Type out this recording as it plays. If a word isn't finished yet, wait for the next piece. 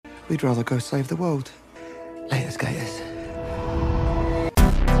We'd rather go save the world. Later, skaters.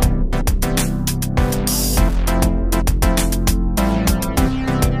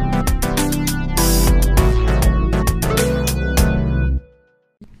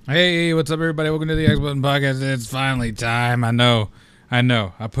 Hey, what's up, everybody? Welcome to the X Button Podcast. It's finally time. I know.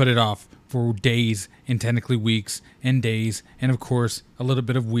 I put it off for days and technically weeks and days and, of course, a little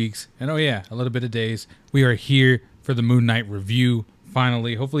bit of weeks and, oh yeah, a little bit of days. We are here for the Moon Knight review,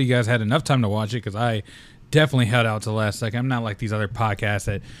 finally. Hopefully you guys had enough time to watch it because I definitely held out to the last second. I'm not like these other podcasts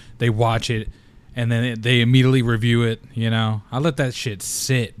that they watch it and then they immediately review it, you know. I let that shit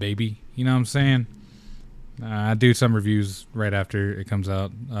sit, baby. You know what I'm saying? I do some reviews right after it comes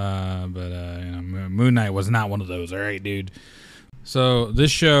out, but you know, Moon Knight was not one of those. All right, dude. So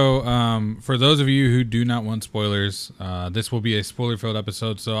this show, for those of you who do not want spoilers, this will be a spoiler-filled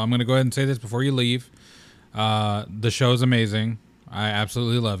episode. So I'm going to go ahead and say this before you leave. The show is amazing. I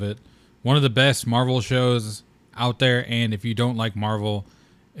absolutely love it. One of the best Marvel shows out there, and if you don't like Marvel,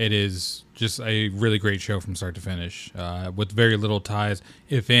 it is just a really great show from start to finish, with very little ties,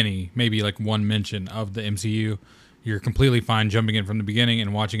 if any, maybe like one mention of the MCU. You're completely fine jumping in from the beginning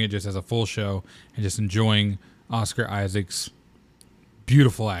and watching it just as a full show and just enjoying Oscar Isaac's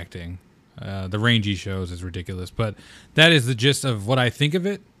beautiful acting. The range he shows is ridiculous, but that is the gist of what I think of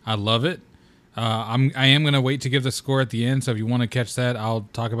it. I love it. I am going to wait to give the score at the end, so if you want to catch that, I'll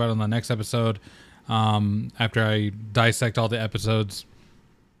talk about it on the next episode, after I dissect all the episodes.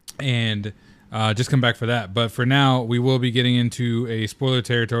 And just come back for that. But for now, we will be getting into a spoiler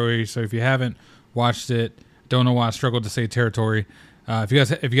territory. So if you haven't watched it, don't know why I struggled to say territory. If you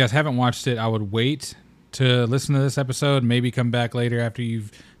guys haven't watched it, I would wait to listen to this episode. Maybe come back later after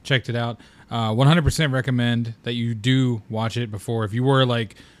you've checked it out. 100% recommend that you do watch it before. If you were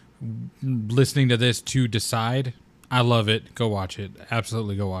like listening to this to decide, I love it. Go watch it.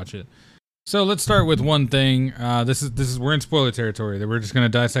 Absolutely go watch it. So let's start with one thing. This is we're in spoiler territory. We're just gonna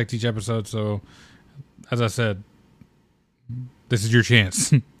dissect each episode. So, as I said, this is your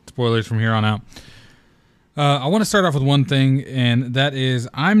chance. Spoilers from here on out. I want to start off with one thing, and that is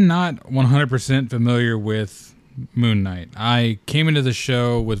I'm not 100% familiar with Moon Knight. I came into the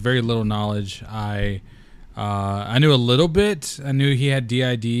show with very little knowledge. I knew a little bit. I knew he had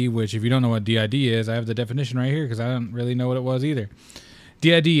DID, which if you don't know what DID is, I have the definition right here because I don't really know what it was either.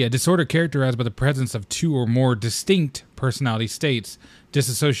 DID, a disorder characterized by the presence of two or more distinct personality states.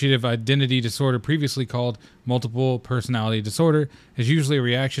 Dissociative identity disorder, previously called multiple personality disorder, is usually a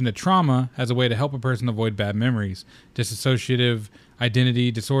reaction to trauma as a way to help a person avoid bad memories. Dissociative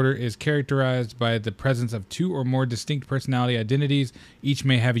identity disorder is characterized by the presence of two or more distinct personality identities. Each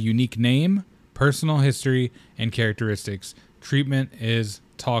may have a unique name, personal history, and characteristics. Treatment is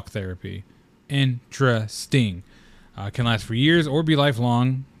talk therapy. Interesting. Can last for years or be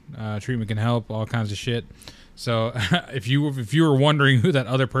lifelong. Treatment can help, all kinds of shit. So if you were wondering who that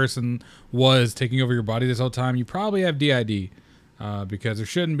other person was taking over your body this whole time, you probably have DID, because there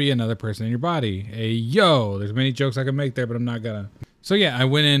shouldn't be another person in your body. Hey, yo, there's many jokes I could make there, but I'm not gonna. So yeah, I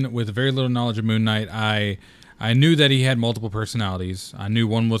went in with very little knowledge of Moon Knight. I knew that he had multiple personalities. I knew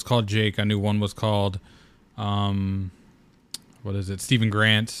one was called Jake. I knew one was called, Stephen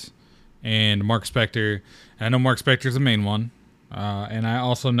Grant and Mark Spector. And I know Mark Spector is the main one. And I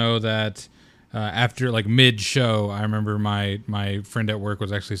also know that after like mid-show, I remember my friend at work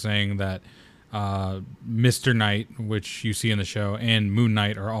was actually saying that Mr. Knight, which you see in the show, and Moon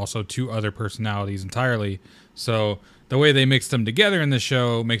Knight are also two other personalities entirely. So the way they mix them together in the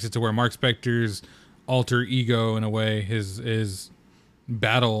show makes it to where Mark Spector's alter ego, in a way, his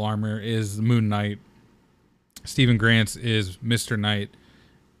battle armor is Moon Knight. Stephen Grant's is Mr. Knight.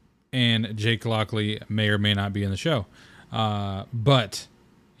 And Jake Lockley may or may not be in the show. But,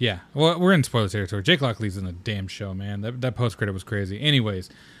 yeah. Well, we're in spoiler territory. Jake Lockley's in the damn show, man. That post-credit was crazy. Anyways,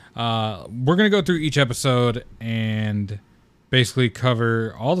 we're going to go through each episode and basically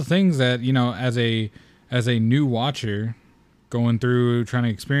cover all the things that, you know, as a new watcher going through, trying to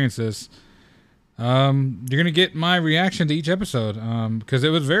experience this, you're going to get my reaction to each episode. Because it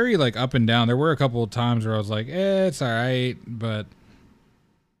was very, like, up and down. There were a couple of times where I was like, it's all right, but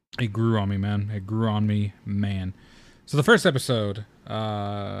it grew on me, man. It grew on me, man. So the first episode,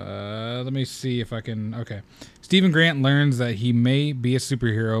 let me see if I can... Okay. Stephen Grant learns that he may be a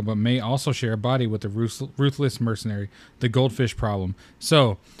superhero, but may also share a body with the ruthless mercenary, the goldfish problem.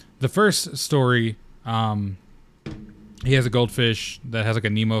 So the first story, he has a goldfish that has like a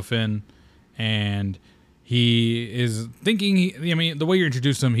Nemo fin, and he is thinking... the way you're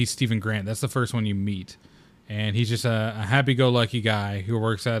introduced to him, he's Stephen Grant. That's the first one you meet. And he's just a happy-go-lucky guy who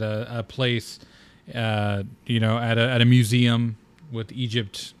works at a place, at a museum with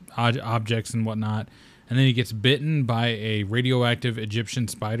Egypt objects and whatnot, and then he gets bitten by a radioactive Egyptian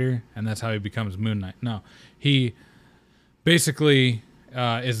spider, and that's how he becomes Moon Knight. No, he basically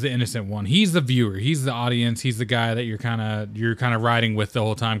is the innocent one. He's the viewer. He's the audience. He's the guy that you're kind of riding with the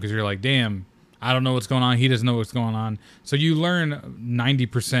whole time because you're like, damn, I don't know what's going on. He doesn't know what's going on. So you learn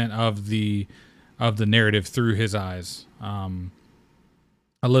 90% of the narrative through his eyes.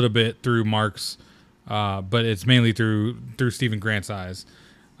 A little bit through Mark's, but it's mainly through Stephen Grant's eyes,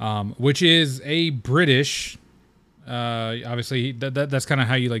 which is a British. Obviously, that's kind of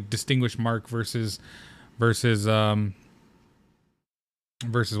how you like distinguish Mark versus what's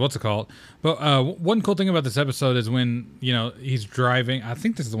it called. But one cool thing about this episode is when he's driving. I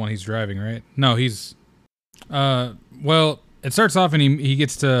think this is the one he's driving, right? No, he's. Well, it starts off and he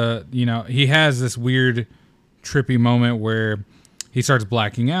gets to he has this weird trippy moment where he starts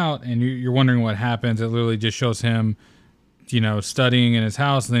blacking out, and you're wondering what happens. It literally just shows him, studying in his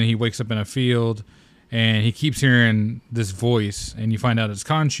house, and then he wakes up in a field, and he keeps hearing this voice, and you find out it's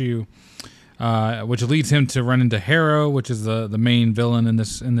Khonshu, which leads him to run into Harrow, which is the main villain in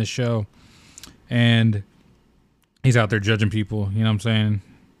this show, and he's out there judging people. You know what I'm saying?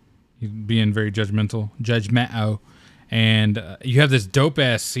 He's being very judgmental, and you have this dope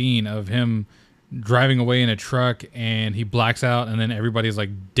ass scene of him driving away in a truck, and he blacks out, and then everybody's like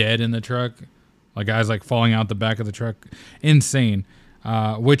dead in the truck, like guys like falling out the back of the truck. Insane.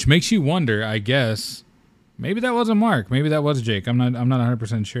 Which makes you wonder, I guess, maybe that wasn't Mark, maybe that was Jake. I'm not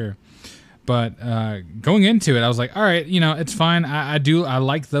 100% sure, but going into it I was like, all right, it's fine. I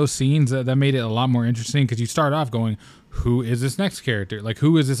like those scenes. That made it a lot more interesting, because you start off going, who is this next character? Like,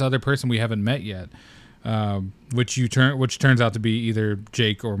 who is this other person we haven't met yet? Which turns out to be either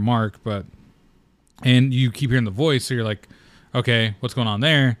Jake or Mark, and you keep hearing the voice, so you're like, okay, what's going on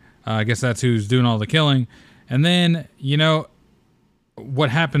there? I guess that's who's doing all the killing. And then, what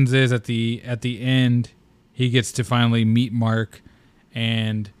happens is at the end, he gets to finally meet Mark,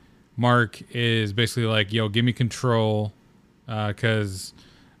 and Mark is basically like, yo, give me control, because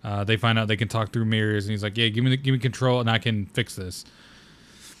they find out they can talk through mirrors, and he's like, yeah, give me control, and I can fix this.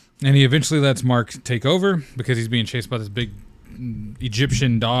 And he eventually lets Mark take over, because he's being chased by this big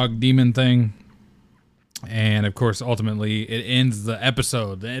Egyptian dog demon thing. And of course, ultimately, it ends the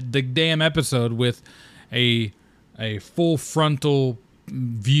episode, the damn episode, with a full frontal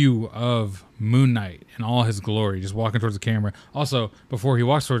view of Moon Knight in all his glory, just walking towards the camera. Also, before he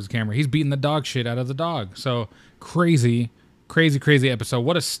walks towards the camera, he's beating the dog shit out of the dog. So crazy episode.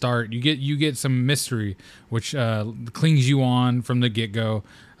 What a start! You get some mystery, which clings you on from the get go.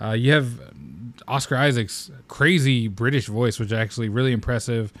 You have Oscar Isaac's crazy British voice, which is actually really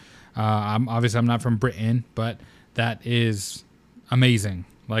impressive. I'm not from Britain, but that is amazing.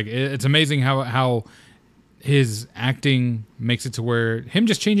 Like, it's amazing how his acting makes it to where him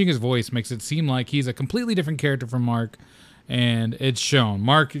just changing his voice makes it seem like he's a completely different character from Mark, and it's shown.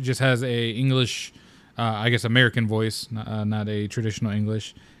 Mark just has a English, I guess American voice, not a traditional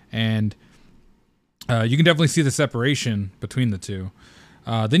English, and you can definitely see the separation between the two.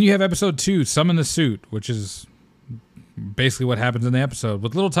 Then you have episode 2, Summon the Suit, which is basically what happens in the episode.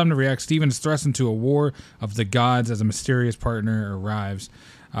 With little time to react, Steven is thrust into a war of the gods as a mysterious partner arrives.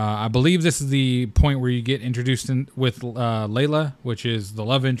 I believe this is the point where you get introduced with Layla, which is the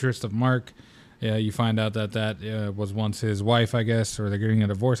love interest of Mark. You find out that was once his wife, I guess, or they're getting a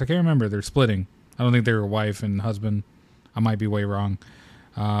divorce. I can't remember. They're splitting. I don't think they were wife and husband. I might be way wrong.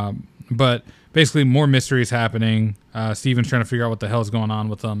 But basically, more mysteries happening. Steven's trying to figure out what the hell's going on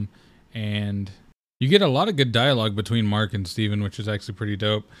with them, and you get a lot of good dialogue between Mark and Steven, which is actually pretty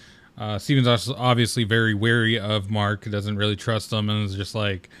dope. Steven's also obviously very wary of Mark, doesn't really trust him, and is just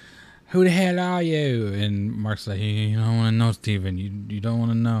like, who the hell are you? And Mark's like, you don't want to know, Steven. You don't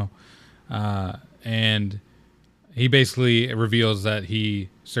want to know. And he basically reveals that he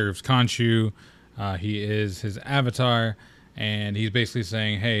serves Khonshu. He is his avatar, and he's basically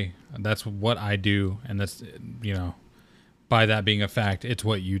saying, hey, that's what I do, and that's, by that being a fact, it's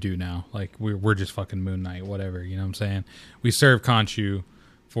what you do now. Like, we're just fucking Moon Knight, whatever, you know what I'm saying? We serve Khonshu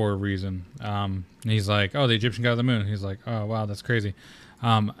for a reason. And he's like, oh, the Egyptian god of the moon. He's like, oh, wow, that's crazy.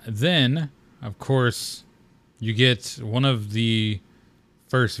 Then, of course, you get one of the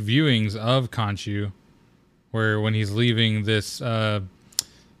first viewings of Khonshu, where when he's leaving this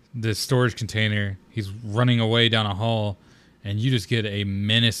storage container, he's running away down a hall, and you just get a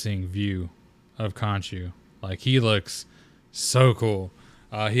menacing view of Khonshu. Like, he looks so cool.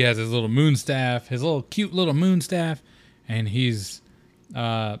 He has his little moon staff, his little cute little moon staff, and he's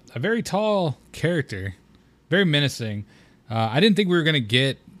a very tall character, very menacing. I didn't think we were going to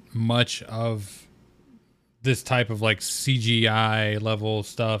get much of this type of like CGI level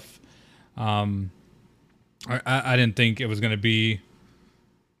stuff. I didn't think it was going to be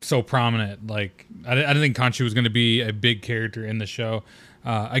so prominent. Like I didn't think Khonshu was going to be a big character in the show.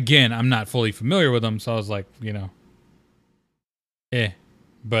 Again, I'm not fully familiar with him, so I was like,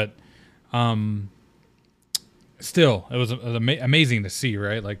 but still, it was amazing to see,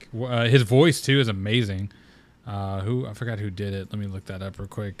 right? Like his voice too is amazing. I forgot who did it. Let me look that up real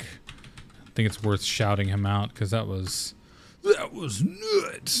quick. I think it's worth shouting him out because that was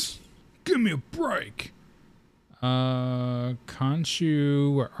nuts. Give me a break.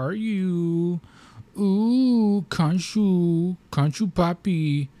 Khonshu, where are you? Ooh, Khonshu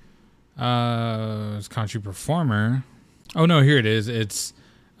Papi. It's Khonshu performer. Oh no, here it is. It's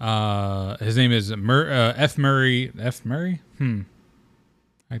his name is F. Murray. F. Murray?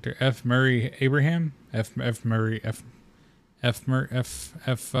 Actor F. Murray Abraham. F. Murray F.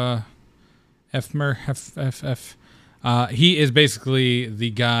 He is basically the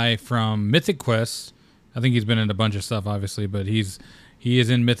guy from Mythic Quest. I think he's been in a bunch of stuff, obviously, but he is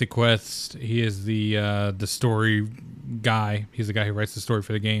in Mythic Quest. He is the story guy. He's the guy who writes the story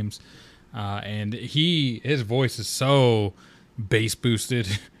for the games, and his voice is so bass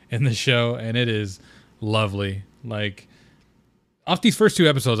boosted in the show, and it is lovely. Like off these first 2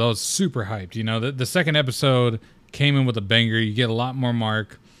 episodes, I was super hyped. The second episode came in with a banger. You get a lot more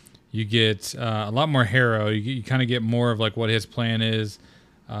Mark. You get a lot more Harrow. You kind of get more of like what his plan is.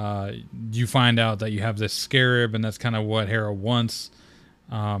 You find out that you have this scarab, and that's kind of what Harrow wants.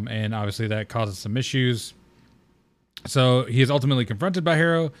 And obviously that causes some issues. So he is ultimately confronted by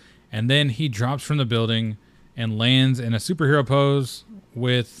Harrow, and then he drops from the building and lands in a superhero pose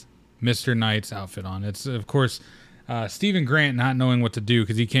with Mr. Knight's outfit on. It's, of course, Stephen Grant not knowing what to do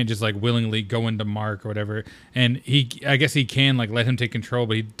because he can't just like willingly go into Mark or whatever. And I guess he can like let him take control,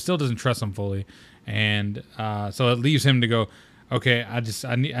 but he still doesn't trust him fully. And so it leaves him to go, okay, I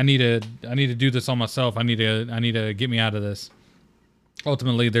need to do this all myself. I need to get me out of this.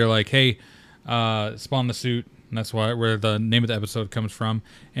 Ultimately, they're like, hey, spawn the suit. And that's where the name of the episode comes from.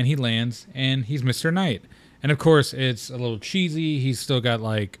 And he lands, and he's Mr. Knight. And of course, it's a little cheesy. He's still got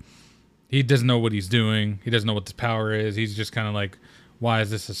like, he doesn't know what he's doing. He doesn't know what this power is. He's just kind of like, why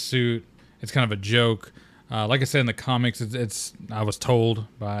is this a suit? It's kind of a joke. Like I said in the comics, I was told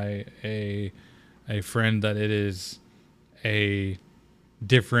by a friend that it is a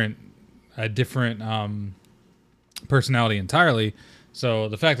different personality entirely. So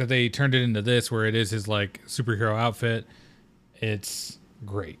the fact that they turned it into this, where it is his like superhero outfit, it's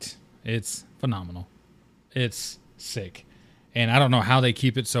great. It's phenomenal. It's sick. And I don't know how they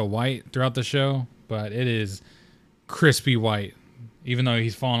keep it so white throughout the show, but it is crispy white. Even though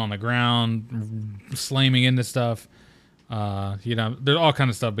he's falling on the ground, slamming into stuff, there's all kind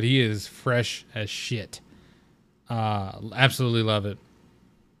of stuff, but he is fresh as shit. Absolutely love it.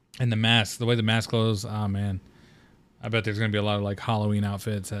 And the mask, the way the mask glows, oh man. I bet there's going to be a lot of like Halloween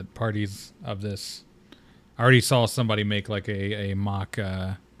outfits at parties of this. I already saw somebody make like a mock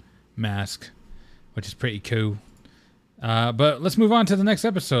mask, which is pretty cool. But let's move on to the next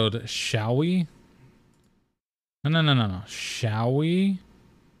episode, shall we? No. Shall we?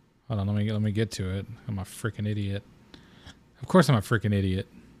 Hold on, let me get to it. I'm a freaking idiot. Of course I'm a freaking idiot.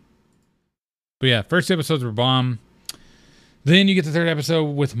 But yeah, first 2 episodes were bomb. Then you get the 3rd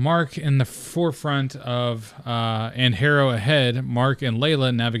episode with Mark in the forefront of, and Harrow ahead. Mark and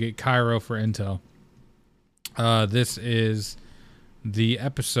Layla navigate Cairo for intel. This is the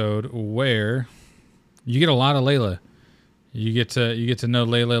episode where you get a lot of Layla. You get to know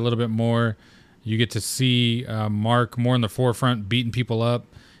Layla a little bit more. You get to see Mark more in the forefront, beating people up,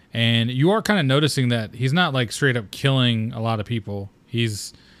 and you are kind of noticing that he's not like straight up killing a lot of people.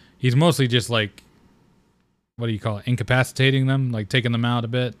 He's mostly just like, what do you call it? Incapacitating them, like taking them out a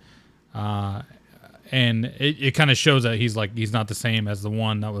bit. And it kind of shows that he's not the same as the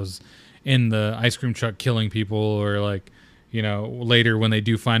one that was in the ice cream truck killing people, or like, later when they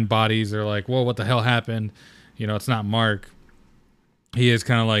do find bodies, they're like, whoa, what the hell happened? It's not Mark. He is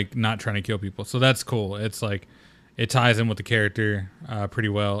kind of like not trying to kill people. So that's cool. It's like, it ties in with the character pretty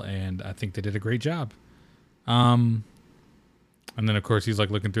well. And I think they did a great job. And then of course he's like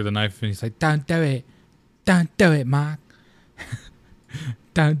looking through the knife and he's like, don't do it. Don't do it, Mark.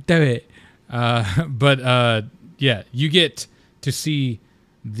 Don't do it. Yeah, you get to see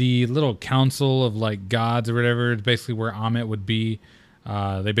the little council of like gods or whatever. It's basically where Amit would be.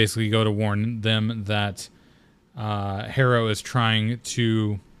 They basically go to warn them that Harrow is trying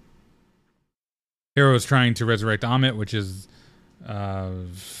to resurrect Amit, which is I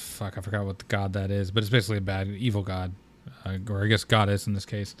forgot what the god that is, but it's basically a bad, evil god, or I guess goddess in this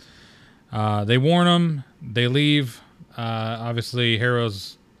case. They warn him. They leave. Obviously,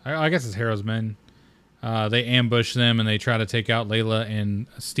 I guess it's Harrow's men. They ambush them and they try to take out Layla and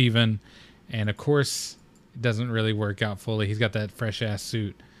Steven. And of course, it doesn't really work out fully. He's got that fresh ass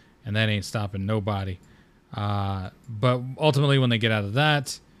suit, and that ain't stopping nobody. But ultimately, when they get out of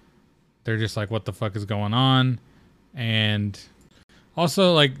that, they're just like, what the fuck is going on? And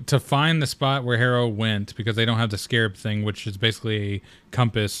also, like, to find the spot where Harrow went, because they don't have the scarab thing, which is basically a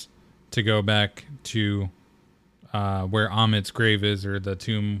compass to go back to where Amit's grave is, or the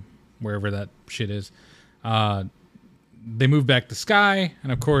tomb, wherever that shit is. They move back to Sky,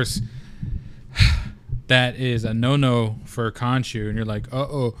 and of course, that is a no-no for Khonshu. And you're like,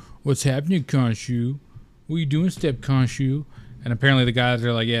 uh-oh, what's happening, Khonshu? What are you doing, Step Khonshu? And apparently the guys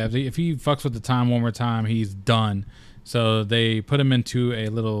are like, yeah, if he fucks with the time one more time, he's done. So they put him into a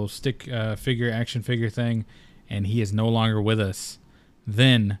little stick action figure thing, and he is no longer with us.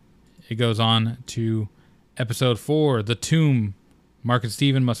 Then it goes on to episode 4, The Tomb. Mark and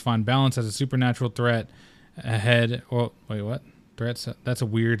Steven must find balance as a supernatural threat ahead. Oh, wait, what? Threats? That's a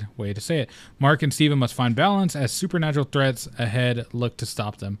weird way to say it. Mark and Steven must find balance as supernatural threats ahead look to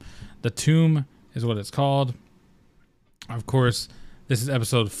stop them. The Tomb is what it's called. Of course, this is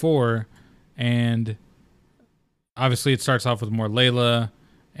episode 4, and obviously it starts off with more Layla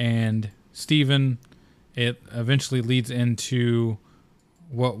and Steven. It eventually leads into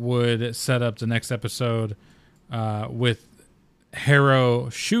what would set up the next episode with Harrow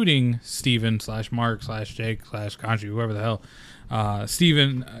shooting Steven / Mark / Jake / Khonshu, whoever the hell.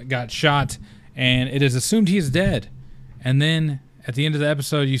 Steven got shot, and it is assumed he is dead. And then at the end of the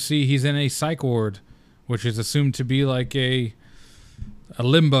episode, you see he's in a psych ward, which is assumed to be like a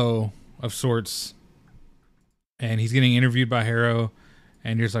limbo of sorts. And he's getting interviewed by Harrow,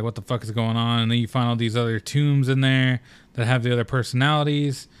 and you're just like, what the fuck is going on? And then you find all these other tombs in there that have the other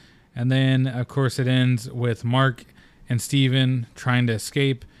personalities. And then, of course, it ends with Mark and Steven trying to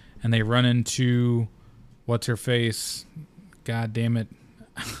escape, and they run into what's-her-face. God damn it.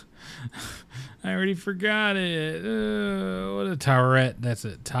 I already forgot it. What a Taweret. That's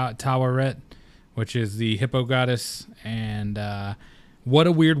it. Taweret, which is the hippo goddess. And what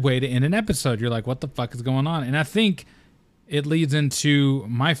a weird way to end an episode. You're like, what the fuck is going on? And I think it leads into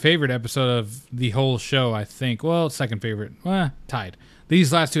my favorite episode of the whole show, I think. Well, second favorite. Tied.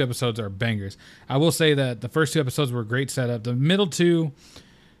 These last 2 episodes are bangers. I will say that the first 2 episodes were a great setup. The middle 2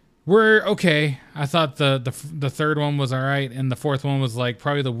 were okay. I thought the third one was all right, and the fourth one was like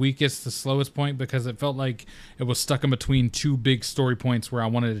probably the weakest, the slowest point, because it felt like it was stuck in between 2 big story points where I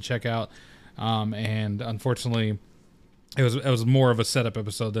wanted to check out. And unfortunately, it was more of a setup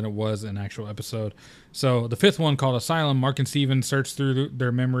episode than it was an actual episode. So the 5th one, called Asylum, Mark and Steven search through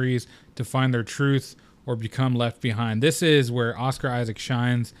their memories to find their truth or become left behind. This is where Oscar Isaac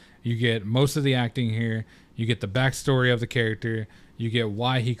shines. You get most of the acting here. You get the backstory of the character. You get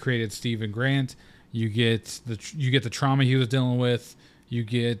why he created Stephen Grant. You get the trauma he was dealing with. You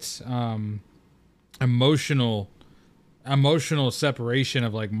get emotional separation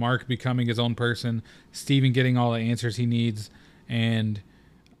of like Mark becoming his own person, Steven getting all the answers he needs, and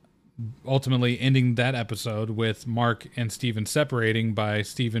ultimately ending that episode with Mark and Steven separating by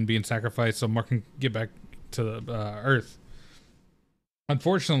Steven being sacrificed so Mark can get back to the Earth.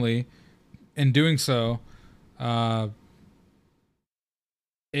 Unfortunately, in doing so,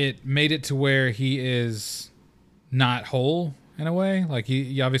 it made it to where he is not whole in a way. Like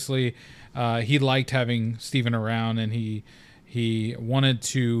he obviously he liked having Steven around, and he wanted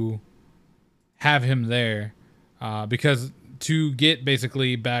to have him there because to get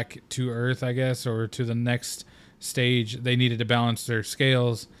basically back to Earth, I guess, or to the next stage, they needed to balance their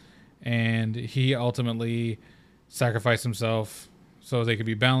scales, and he ultimately sacrificed himself so they could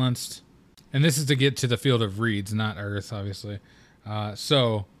be balanced. And this is to get to the field of reeds, not Earth, obviously.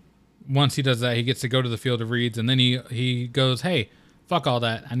 So once he does that, he gets to go to the field of reeds, and then he goes, hey, fuck all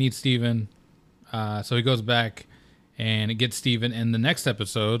that, I need Steven. So he goes back and gets Steven in the next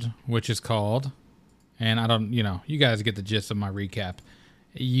episode, which is called, and I don't, you guys get the gist of my recap.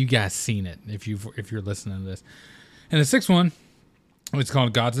 You guys seen it if you're listening to this. And the 6th one, it's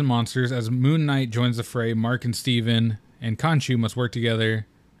called Gods and Monsters. As Moon Knight joins the fray, Mark and Steven and Khonshu must work together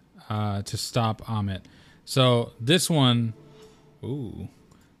to stop Amit. So this one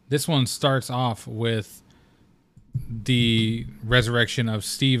starts off with the resurrection of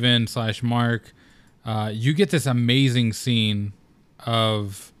Steven / Mark. You get this amazing scene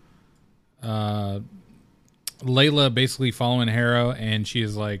of Layla basically following Harrow, and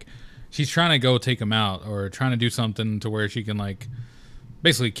she's trying to go take him out, or trying to do something to where she can like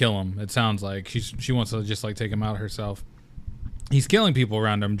basically kill him. It sounds like she wants to just like take him out herself. he's killing people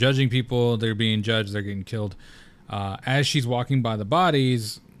around him, judging people. They're being judged. They're getting killed. As she's walking by the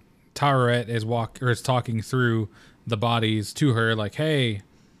bodies, Taweret is talking through the bodies to her, like, "Hey,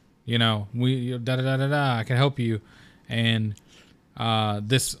 we da da da da da. I can help you," and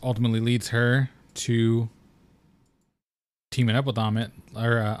this ultimately leads her to teaming up with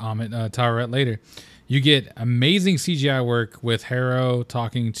Taweret later. You get amazing CGI work with Harrow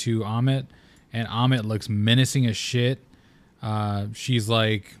talking to Amit, and Amit looks menacing as shit. She's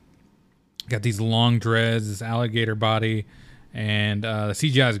like got these long dreads, this alligator body, and the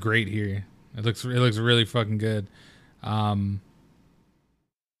CGI is great here. It looks really fucking good. But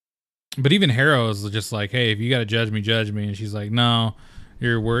even Harrow is just like, "Hey, if you gotta judge me, judge me," and she's like, "No,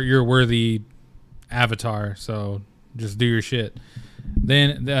 you're a worthy avatar, so just do your shit."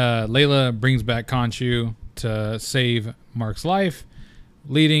 Then Layla brings back Khonshu to save Mark's life,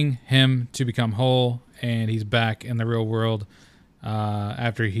 leading him to become whole, and he's back in the real world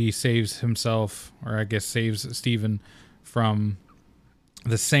after he saves himself, or I guess saves Steven from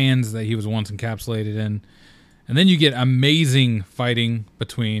the sands that he was once encapsulated in. And then you get amazing fighting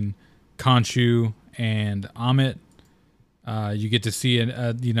between Khonshu and Amit. You get to see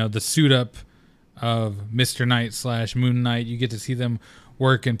the suit up of Mr. Knight / Moon Knight. You get to see them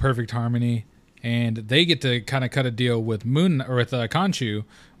work in perfect harmony, and they get to kind of cut a deal with Khonshu,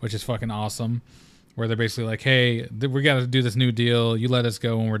 which is fucking awesome. Where they're basically like, "Hey, we got to do this new deal. You let us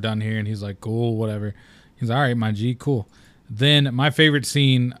go when we're done here." And he's like, "Cool, whatever." He's like, "All right, my G, cool." Then my favorite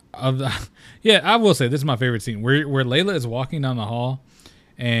scene of the, yeah, I will say this is my favorite scene where Layla is walking down the hall,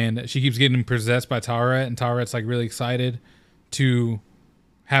 and she keeps getting possessed by Taweret, and Taweret's like really excited to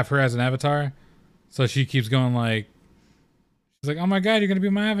have her as an avatar. So she keeps going like, she's like, "Oh my God, you're going to be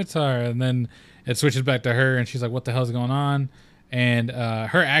my avatar." And then it switches back to her, and she's like, "What the hell's going on?" And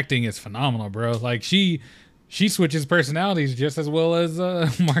her acting is phenomenal, bro. Like she switches personalities just as well as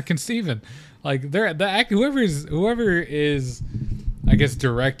Mark and Steven. Like whoever is, I guess,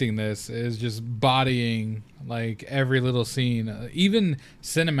 directing this is just bodying like every little scene, even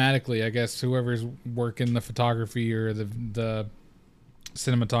cinematically. I guess whoever's working the photography or the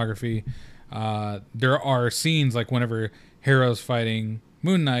cinematography. There are scenes like whenever Harrow's fighting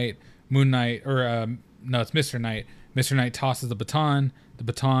Moon Knight, or no, it's Mr. Knight. Mr. Knight tosses the baton. The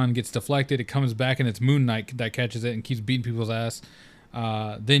baton gets deflected. It comes back, and it's Moon Knight that catches it and keeps beating people's ass.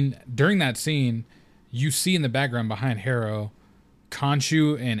 Then during that scene, you see in the background behind Harrow,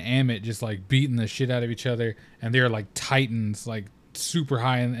 Khonshu and Amit just like beating the shit out of each other, and they're like titans, like super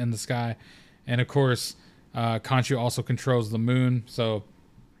high in the sky. And of course, Khonshu also controls the moon, so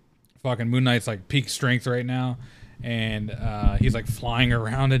fucking Moon Knight's like peak strength right now, and he's like flying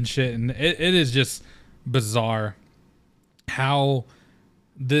around and shit, and it is just bizarre how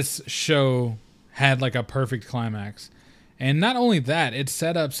this show had like a perfect climax. And not only that, it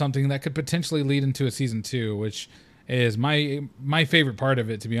set up something that could potentially lead into a season 2, which is my favorite part of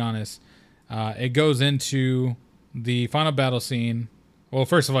it, to be honest. It goes into the final battle scene. Well,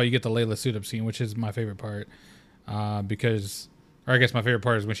 first of all, you get the Layla suit up scene, which is my favorite part, because, or I guess my favorite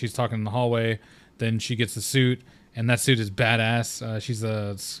part is when she's talking in the hallway. Then she gets the suit, and that suit is badass. She's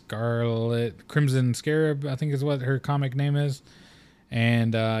a Crimson Scarab, I think is what her comic name is.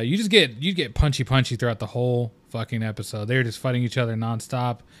 And you get punchy throughout the whole fucking episode. They're just fighting each other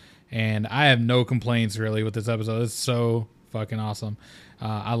nonstop, and I have no complaints really with this episode. It's so fucking awesome.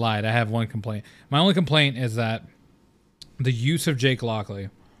 I lied. I have one complaint. My only complaint is that the use of Jake Lockley.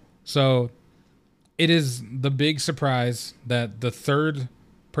 So it is the big surprise that the third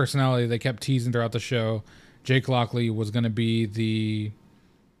personality they kept teasing throughout the show, Jake Lockley, was going to be the,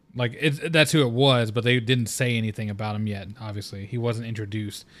 like, that's who it was, but they didn't say anything about him yet. Obviously, he wasn't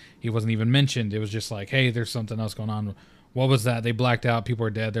introduced. He wasn't even mentioned. It was just like, hey, there's something else going on. What was that? They blacked out. People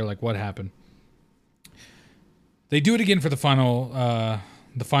are dead. They're like, what happened? They do it again for the final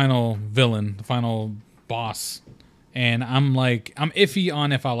villain, the final boss, and I'm iffy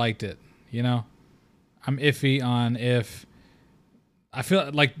on if I liked it. You know, I'm iffy on if I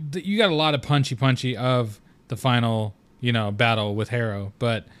feel like you got a lot of punchy of the final, battle with Harrow,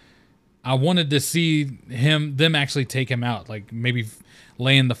 but I wanted to see them actually take him out, like maybe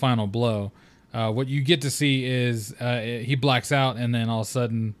laying the final blow. What you get to see is he blacks out, and then all of a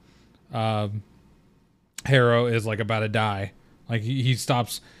sudden, Harrow is like about to die. Like he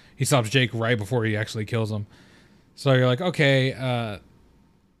stops Jake right before he actually kills him. So you're like, okay.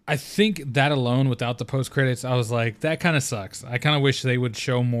 I think that alone, without the post credits, I was like, that kind of sucks. I kind of wish they would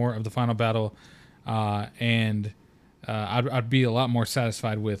show more of the final battle, and I'd be a lot more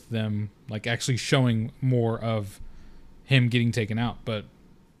satisfied with them like actually showing more of him getting taken out. But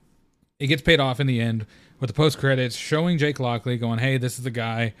it gets paid off in the end with the post credits showing Jake Lockley going, hey, this is the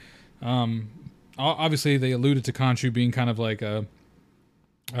guy. Obviously they alluded to Khonshu being kind of like a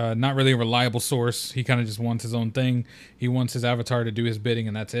not really a reliable source. He kind of just wants his own thing. He wants his avatar to do his bidding,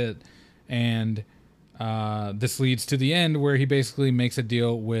 and that's it. And this leads to the end where he basically makes a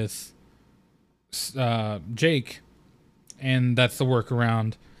deal with Jake, and that's the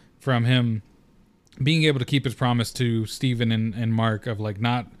workaround from him being able to keep his promise to Steven and Mark of like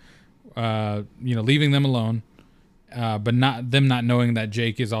not leaving them alone, but not knowing that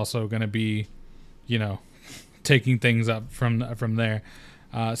Jake is also going to be taking things up from there.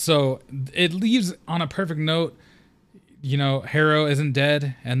 So it leaves on a perfect note. Harrow isn't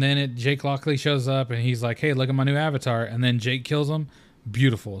dead, and then Jake Lockley shows up and he's like, hey, look at my new avatar, and then Jake kills him.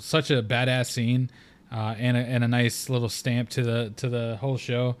 Beautiful. Such a badass scene, and a nice little stamp to the whole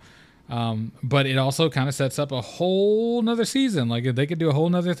show. But it also kind of sets up a whole nother season. Like they could do a whole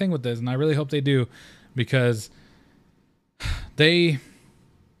nother thing with this, and I really hope they do, because they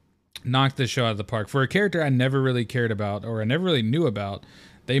knocked this show out of the park. For a character I never really cared about, or I never really knew about,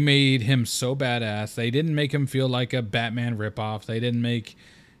 they made him so badass. They didn't make him feel like a Batman ripoff. They didn't make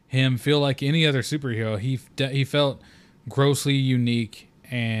him feel like any other superhero. He felt grossly unique,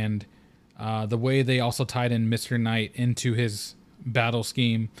 and the way they also tied in Mr. Knight into his battle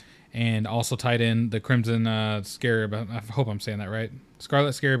scheme, and also tied in the Crimson Scarab. I hope I'm saying that right.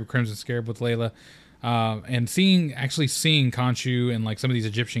 Scarlet Scarab, Crimson Scarab with Layla. And seeing Khonshu and like some of these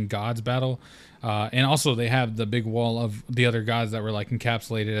Egyptian gods battle. And also they have the big wall of the other gods that were like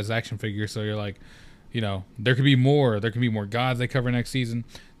encapsulated as action figures. So you're like, there could be more. There could be more gods they cover next season.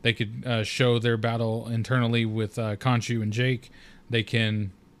 They could show their battle internally with Khonshu and Jake. They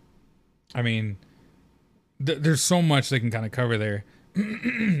can, there's so much they can kind of cover there.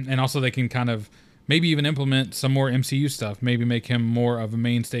 And also they can kind of maybe even implement some more MCU stuff. Maybe make him more of a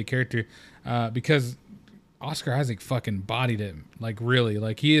mainstay character. Because Oscar Isaac fucking bodied it. Like really,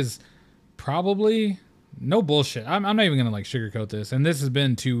 like he is probably, no bullshit, I'm not even gonna like sugarcoat this, and this has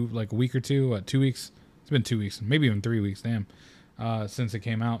been a week or two, 2 weeks, it's been 2 weeks, maybe even 3 weeks, damn, since it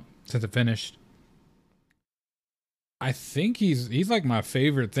came out, since it finished. I think he's like my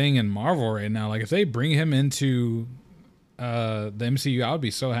favorite thing in Marvel right now. Like if they bring him into the MCU, I would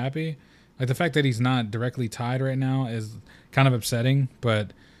be so happy. Like the fact that he's not directly tied right now is kind of upsetting,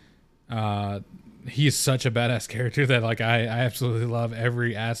 but he is such a badass character that like I absolutely love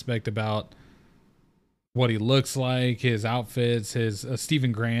every aspect about what he looks like, his outfits, his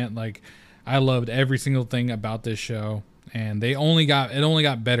Stephen Grant. Like I loved every single thing about this show, and it only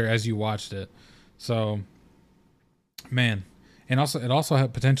got better as you watched it. So, man, and also it also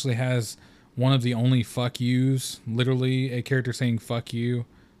potentially has one of the only fuck yous, literally a character saying fuck you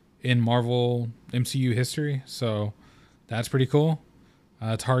in Marvel MCU history. So that's pretty cool.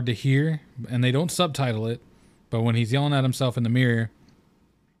 It's hard to hear, and they don't subtitle it, but when he's yelling at himself in the mirror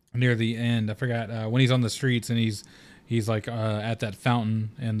near the end, I forgot, when he's on the streets and he's like at that fountain,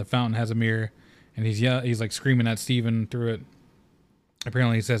 and the fountain has a mirror, and he's like screaming at Steven through it.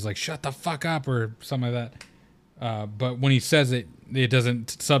 Apparently he says like, shut the fuck up or something like that. But when he says it, it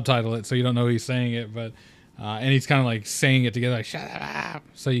doesn't subtitle it, so you don't know he's saying it, but and he's kind of like saying it together like, shut up,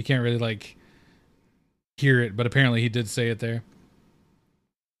 so you can't really like hear it, but apparently he did say it there.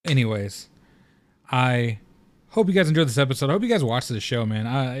 Anyways, I hope you guys enjoyed this episode. I hope you guys watched this show, man.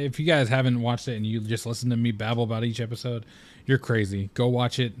 If you guys haven't watched it and you just listen to me babble about each episode, you're crazy. Go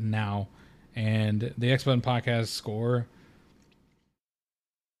watch it now. And the X Button Podcast score,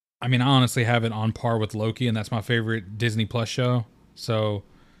 I honestly have it on par with Loki, and that's my favorite Disney Plus show. So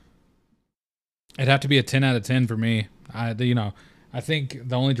it'd have to be a 10 out of 10 for me. I think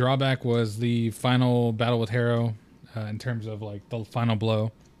the only drawback was the final battle with Harrow, in terms of like the final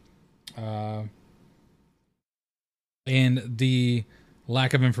blow. And the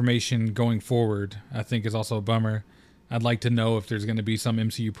lack of information going forward, I think, is also a bummer. I'd like to know if there's going to be some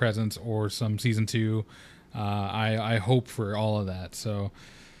MCU presence or some season 2. I hope for all of that. So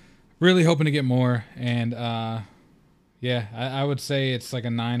really hoping to get more. And yeah, I would say it's like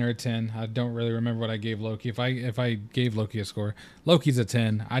a 9 or a 10. I don't really remember what I gave Loki. If I gave Loki a score, Loki's a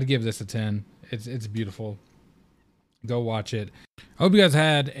 10. I'd give this a 10. It's beautiful. Go watch it. I hope you guys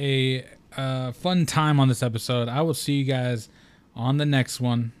had a fun time on this episode. I will see you guys on the next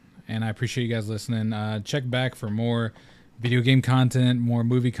one, and I appreciate you guys listening. Check back for more video game content, more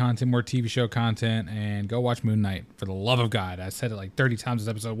movie content, more TV show content, and go watch Moon Knight. For the love of God, I said it like 30 times this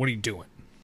episode. What are you doing?